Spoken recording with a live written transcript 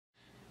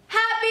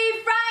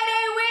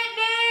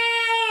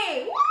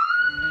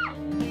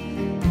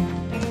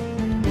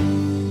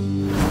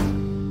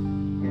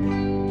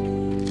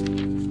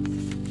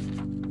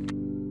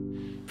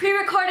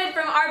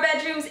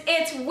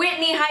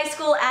High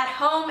School at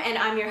Home, and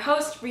I'm your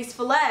host, Reese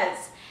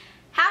Velez.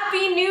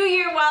 Happy New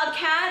Year,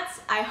 Wildcats!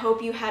 I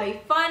hope you had a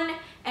fun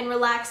and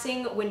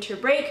relaxing winter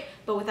break,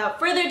 but without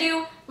further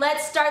ado,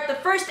 let's start the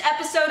first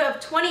episode of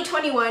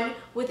 2021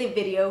 with a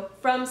video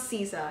from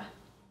SEASA.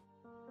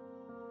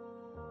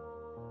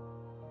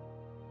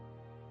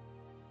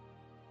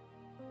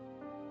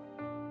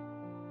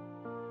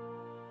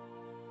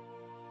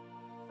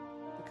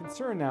 The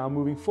concern now,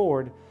 moving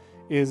forward,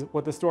 is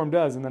what the storm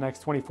does in the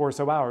next 24 or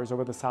so hours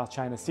over the South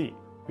China Sea.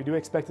 We do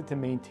expect it to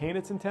maintain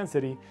its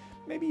intensity,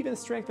 maybe even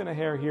strengthen a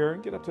hair here,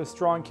 get up to a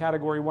strong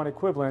Category 1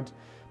 equivalent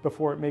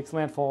before it makes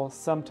landfall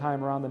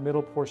sometime around the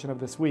middle portion of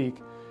this week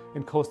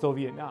in coastal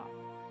Vietnam.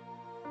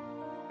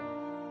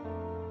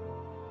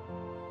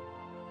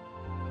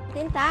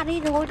 Tên ta đi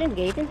ngồi trên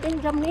ghế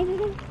trên râm đi.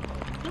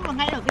 Tức là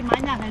ngay ở cái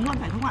mái nhà này luôn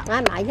phải không ạ?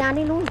 Ngay mái nhà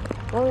đi luôn.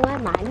 Ngồi ngay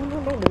mái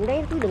luôn, đứng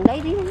đây, cứ đứng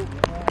đây đi.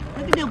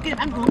 Cái điều kiện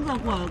ăn uống giờ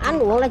của Ăn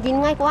uống là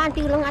 9 ngày qua ăn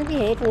chứ không ăn gì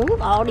hết, cũng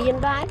có điện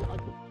đài.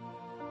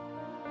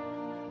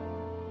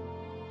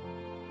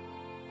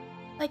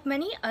 Like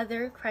many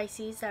other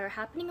crises that are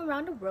happening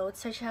around the world,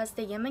 such as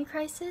the Yemen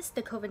crisis,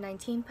 the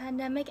COVID-19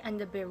 pandemic, and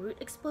the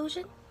Beirut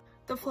explosion,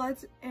 the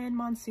floods and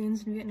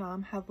monsoons in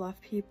Vietnam have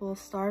left people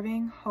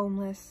starving,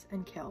 homeless,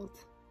 and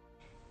killed.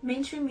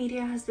 Mainstream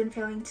media has been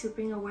failing to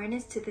bring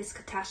awareness to this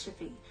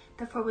catastrophe.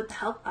 Therefore, with the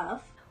help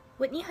of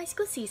Whitney High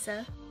School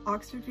SEASA,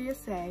 Oxford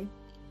VSA,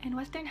 and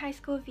Western High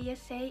School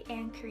VSA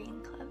and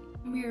Korean Club,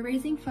 we are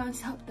raising funds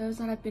to help those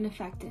that have been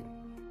affected.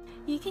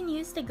 You can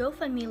use the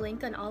GoFundMe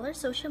link on all our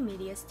social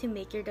medias to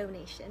make your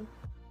donation.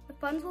 The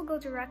funds will go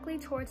directly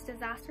towards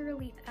disaster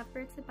relief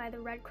efforts by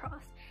the Red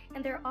Cross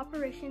and their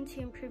operation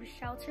to improve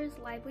shelters,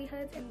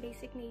 livelihoods, and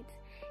basic needs,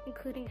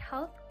 including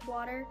health,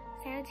 water,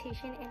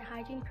 sanitation, and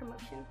hygiene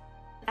promotion.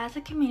 As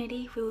a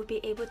community, we will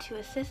be able to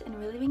assist in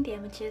relieving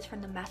damages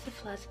from the massive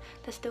floods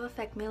that still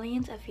affect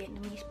millions of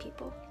Vietnamese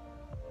people.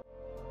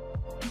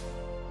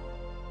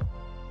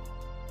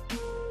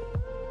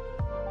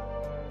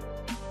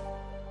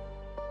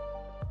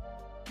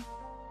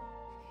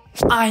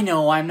 I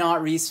know I'm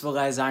not Reese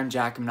Velez, I'm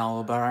Jack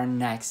Manalo, but our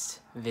next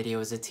video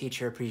is a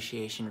teacher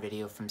appreciation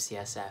video from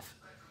CSF.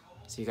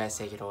 So you guys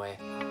take it away.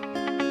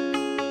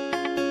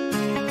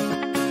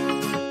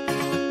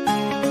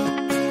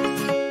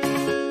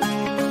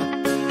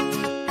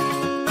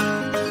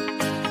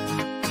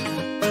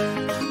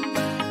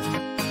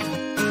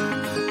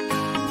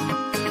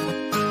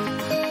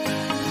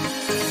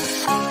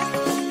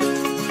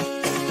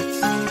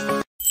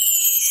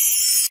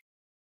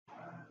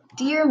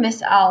 Dear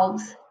Miss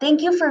Alves,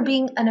 thank you for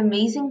being an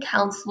amazing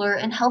counselor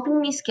and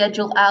helping me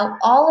schedule out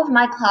all of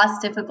my class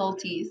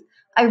difficulties.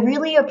 I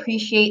really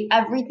appreciate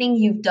everything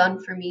you've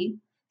done for me.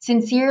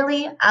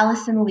 Sincerely,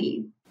 Allison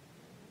Lee.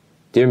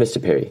 Dear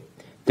Mr. Perry,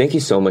 thank you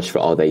so much for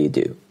all that you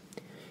do.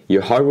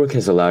 Your hard work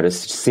has allowed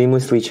us to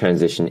seamlessly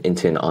transition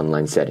into an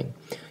online setting.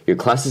 Your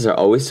classes are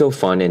always so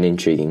fun and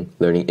intriguing,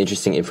 learning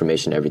interesting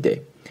information every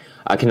day.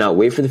 I cannot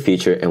wait for the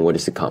future and what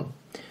is to come.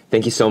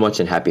 Thank you so much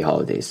and happy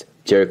holidays.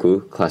 Jarek Wu,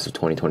 class of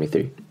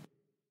 2023.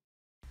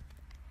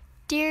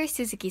 Dear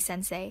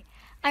Suzuki-sensei,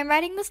 I'm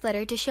writing this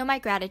letter to show my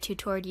gratitude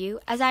toward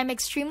you, as I am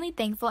extremely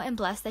thankful and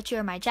blessed that you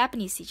are my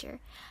Japanese teacher.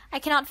 I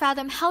cannot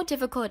fathom how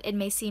difficult it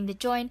may seem to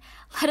join,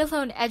 let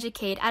alone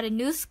educate, at a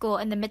new school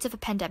in the midst of a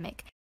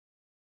pandemic.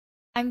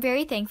 I'm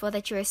very thankful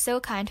that you are so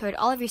kind toward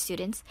all of your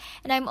students,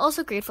 and I'm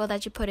also grateful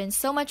that you put in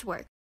so much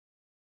work.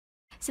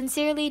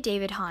 Sincerely,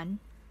 David Han.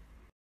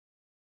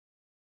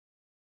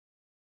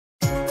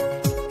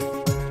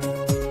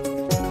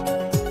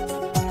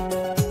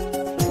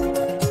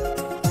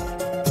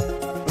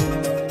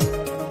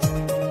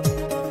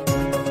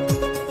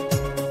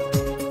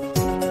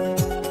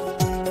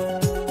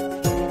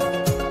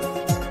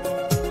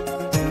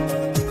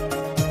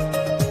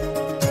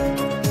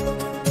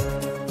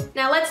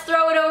 Now let's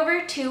throw it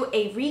over to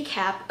a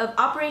recap of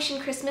Operation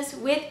Christmas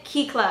with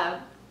Key Club.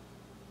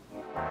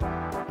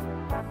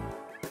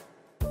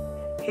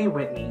 Hey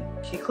Whitney,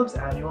 Key Club's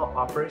annual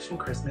Operation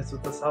Christmas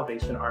with the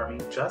Salvation Army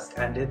just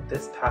ended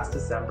this past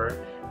December,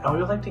 and we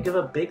would like to give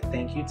a big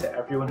thank you to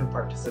everyone who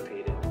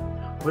participated.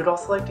 We'd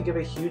also like to give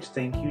a huge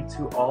thank you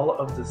to all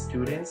of the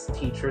students,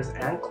 teachers,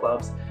 and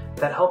clubs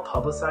that helped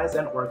publicize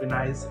and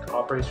organize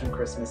Operation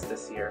Christmas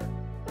this year.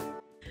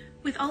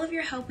 With all of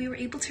your help, we were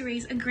able to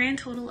raise a grand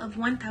total of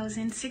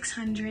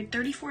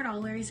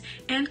 $1,634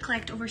 and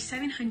collect over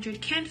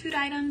 700 canned food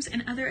items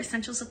and other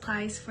essential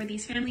supplies for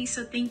these families,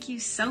 so thank you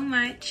so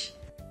much.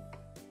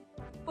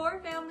 4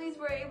 families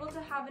were able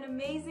to have an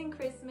amazing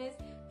Christmas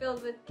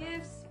filled with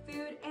gifts,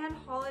 food, and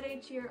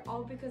holiday cheer,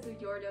 all because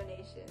of your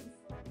donations.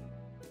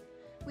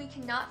 We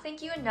cannot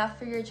thank you enough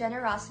for your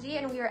generosity,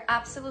 and we are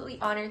absolutely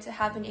honored to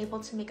have been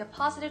able to make a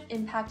positive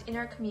impact in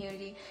our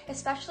community,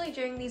 especially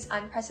during these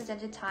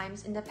unprecedented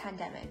times in the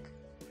pandemic.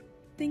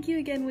 Thank you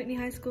again, Whitney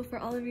High School, for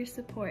all of your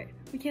support.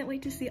 We can't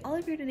wait to see all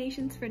of your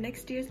donations for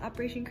next year's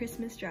Operation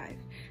Christmas Drive.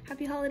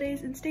 Happy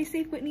holidays and stay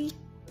safe, Whitney!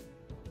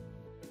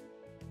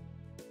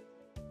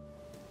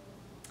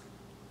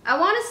 I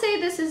want to say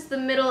this is the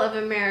middle of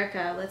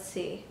America. Let's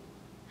see.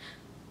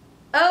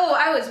 Oh,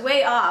 I was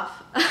way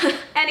off.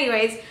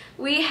 Anyways,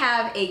 we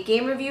have a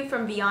game review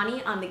from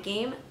Vianni on the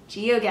game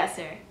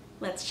Geoguesser.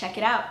 Let's check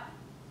it out.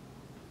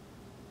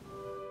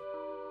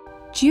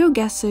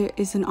 Geoguesser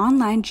is an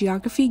online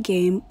geography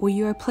game where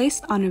you are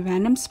placed on a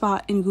random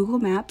spot in Google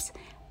Maps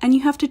and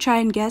you have to try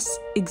and guess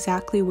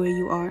exactly where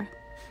you are.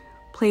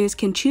 Players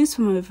can choose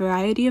from a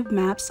variety of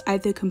maps,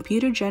 either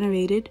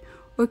computer-generated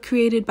or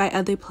created by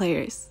other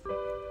players.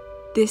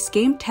 This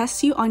game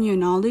tests you on your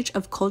knowledge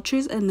of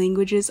cultures and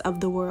languages of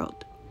the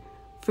world.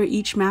 For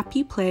each map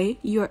you play,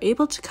 you are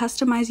able to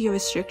customize your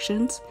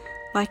restrictions,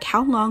 like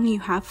how long you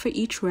have for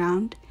each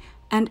round,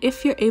 and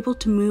if you're able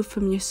to move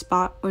from your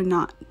spot or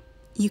not.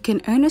 You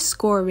can earn a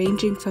score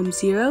ranging from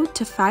 0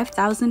 to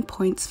 5,000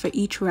 points for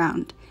each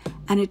round,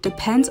 and it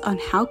depends on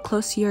how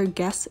close your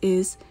guess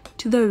is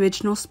to the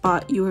original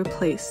spot you were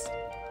placed.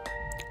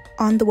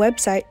 On the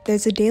website,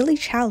 there's a daily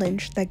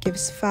challenge that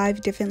gives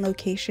 5 different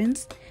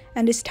locations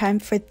and is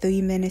timed for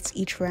 3 minutes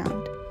each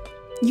round.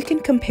 You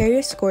can compare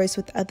your scores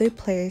with other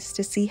players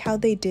to see how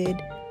they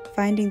did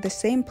finding the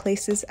same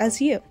places as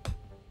you.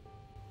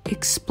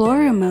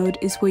 Explorer mode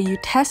is where you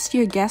test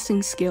your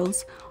guessing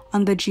skills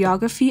on the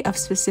geography of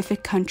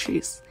specific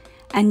countries,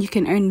 and you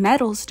can earn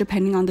medals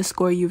depending on the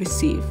score you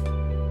receive.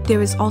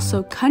 There is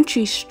also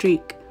Country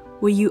Streak,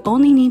 where you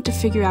only need to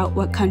figure out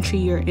what country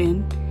you're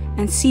in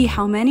and see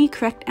how many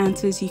correct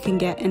answers you can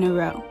get in a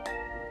row.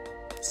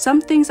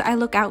 Some things I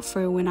look out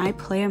for when I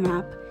play a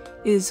map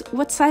is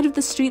what side of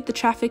the street the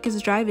traffic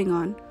is driving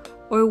on,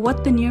 or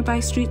what the nearby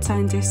street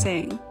signs are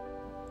saying.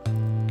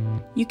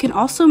 You can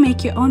also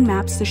make your own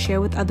maps to share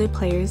with other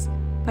players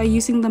by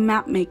using the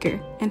map maker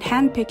and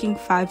handpicking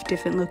 5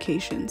 different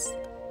locations.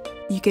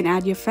 You can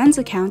add your friends'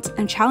 accounts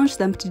and challenge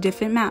them to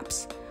different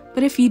maps,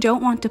 but if you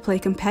don't want to play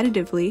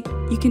competitively,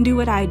 you can do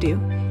what I do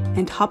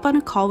and hop on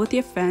a call with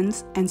your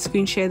friends and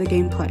screen share the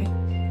gameplay,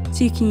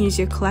 so you can use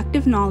your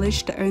collective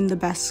knowledge to earn the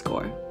best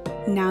score.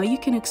 Now you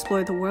can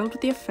explore the world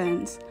with your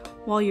friends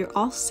while you're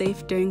all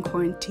safe during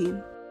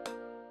quarantine.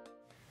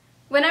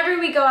 Whenever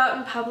we go out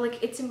in public,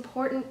 it's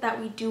important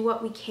that we do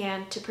what we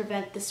can to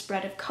prevent the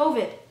spread of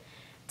COVID.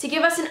 To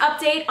give us an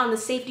update on the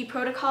safety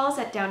protocols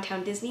at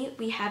Downtown Disney,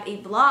 we have a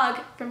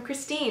vlog from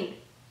Christine.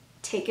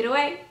 Take it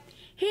away.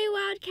 Hey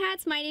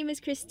Wildcats, my name is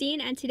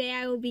Christine and today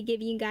I will be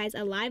giving you guys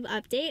a live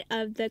update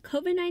of the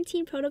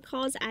COVID-19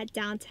 protocols at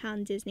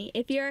Downtown Disney.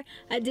 If you're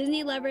a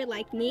Disney lover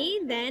like me,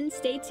 then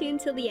stay tuned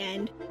till the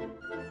end.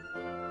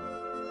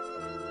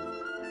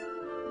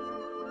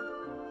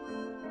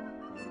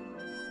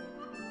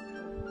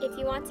 If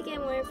you want to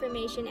get more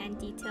information and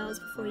details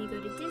before you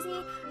go to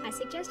Disney, I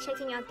suggest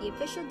checking out the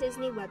official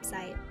Disney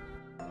website.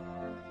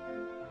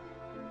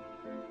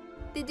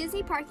 The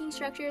Disney parking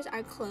structures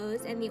are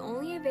closed and the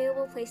only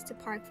available place to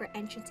park for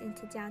entrance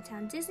into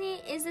Downtown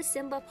Disney is the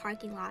Simba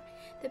parking lot.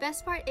 The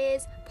best part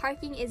is,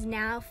 parking is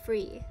now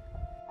free.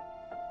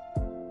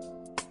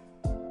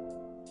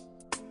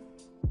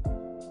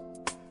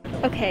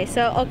 Okay,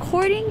 so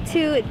according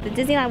to the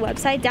Disneyland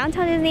website,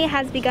 Downtown Disney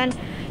has begun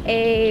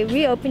a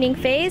reopening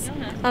phase.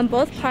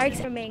 Both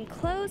parks remain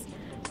closed,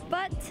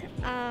 but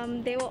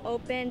they will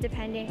open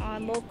depending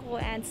on local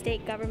and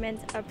state government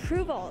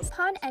approvals.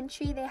 Upon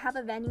entry, they have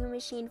a vending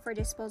machine for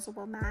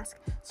disposable masks.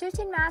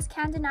 Certain masks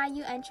can deny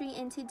you entry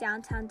into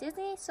Downtown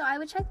Disney, so I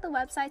would check the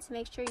website to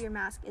make sure your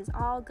mask is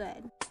all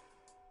good.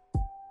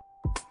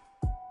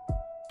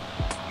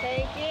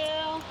 Thank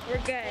you. We're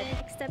good.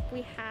 Next step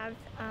we have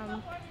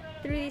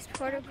through these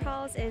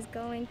protocols is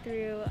going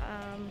through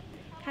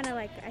kind of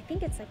like, I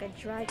think it's like a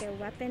drug or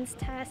weapons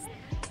test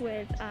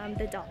with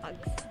the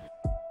dogs.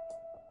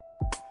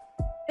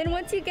 Then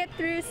once you get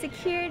through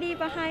security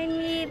behind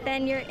me,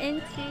 then you're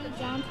into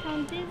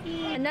Downtown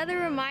Disney. Another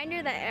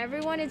reminder that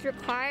everyone is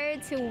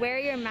required to wear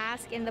your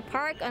mask in the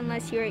park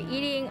unless you're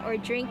eating or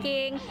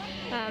drinking.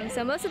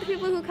 So most of the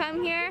people who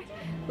come here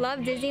love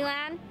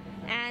Disneyland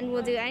and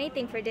will do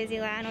anything for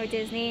Disneyland or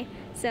Disney.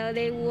 So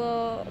they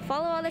will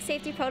follow all the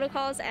safety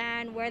protocols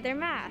and wear their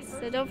masks.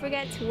 So don't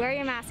forget to wear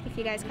your mask if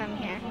you guys come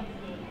here.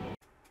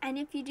 And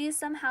if you do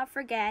somehow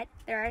forget,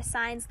 there are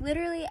signs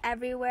literally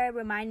everywhere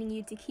reminding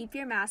you to keep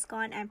your mask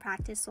on and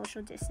practice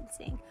social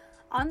distancing.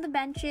 On the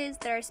benches,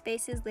 there are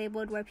spaces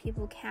labeled where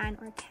people can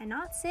or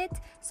cannot sit,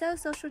 so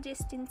social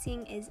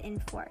distancing is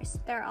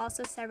enforced. There are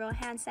also several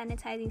hand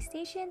sanitizing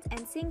stations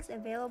and sinks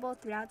available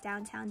throughout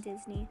Downtown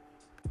Disney.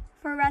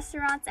 For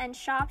restaurants and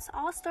shops,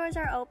 all stores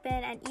are open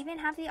and even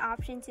have the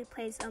option to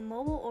place a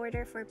mobile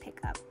order for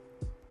pickup.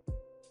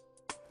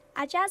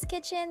 At Jazz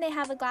Kitchen, they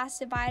have a glass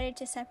divider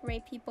to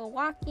separate people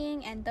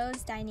walking and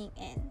those dining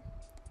in.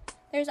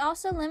 There's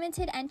also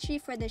limited entry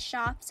for the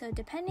shop, so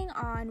depending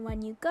on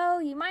when you go,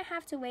 you might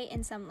have to wait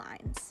in some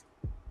lines.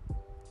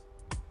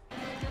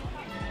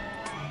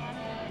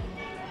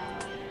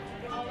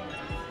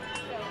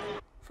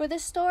 For the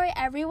store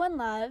everyone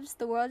loves,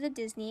 the World of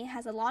Disney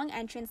has a long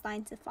entrance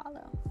line to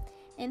follow.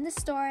 In the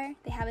store,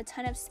 they have a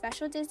ton of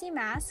special Disney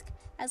masks,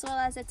 as well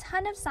as a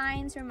ton of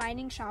signs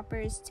reminding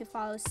shoppers to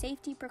follow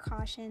safety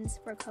precautions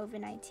for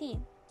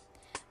COVID-19.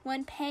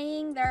 When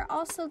paying, there are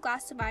also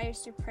glass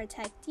dividers to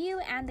protect you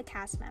and the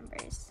cast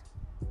members.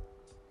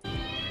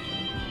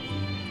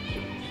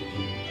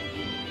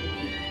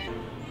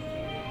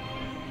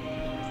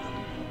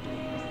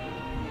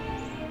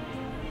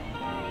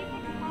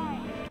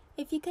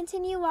 If you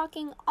continue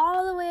walking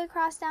all the way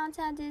across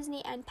downtown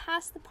Disney and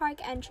past the park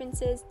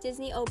entrances,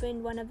 Disney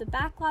opened one of the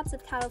backlots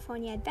of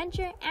California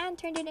Adventure and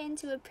turned it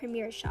into a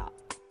premier shop.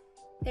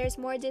 There's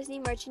more Disney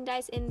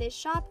merchandise in this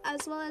shop,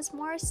 as well as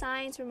more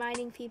signs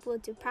reminding people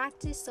to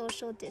practice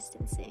social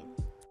distancing.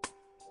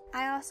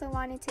 I also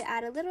wanted to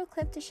add a little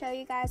clip to show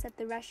you guys that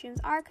the restrooms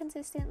are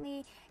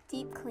consistently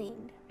deep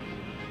cleaned.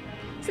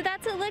 So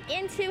that's a look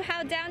into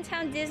how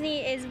downtown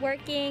Disney is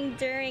working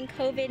during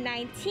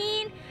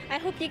COVID-19. I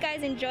hope you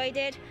guys enjoyed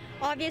it.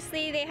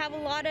 Obviously, they have a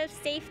lot of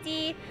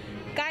safety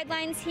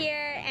guidelines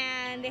here,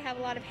 and they have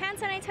a lot of hand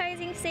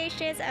sanitizing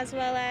stations as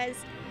well as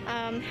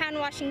hand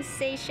washing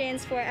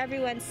stations for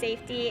everyone's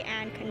safety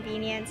and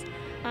convenience.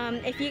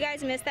 If you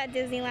guys miss that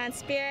Disneyland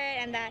spirit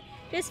and that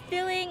just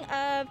feeling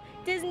of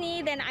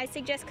Disney, then I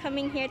suggest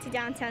coming here to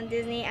downtown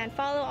Disney and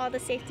follow all the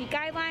safety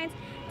guidelines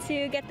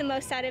to get the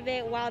most out of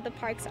it while the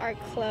parks are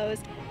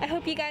closed. I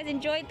hope you guys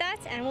enjoyed that,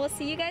 and we'll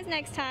see you guys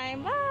next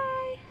time.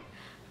 Bye!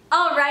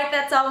 Alright,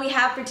 that's all we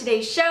have for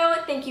today's show.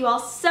 Thank you all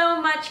so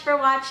much for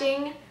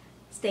watching.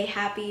 Stay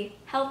happy,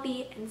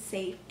 healthy, and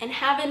safe, and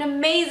have an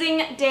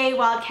amazing day,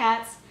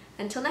 Wildcats.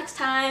 Until next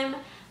time,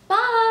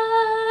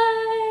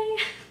 bye!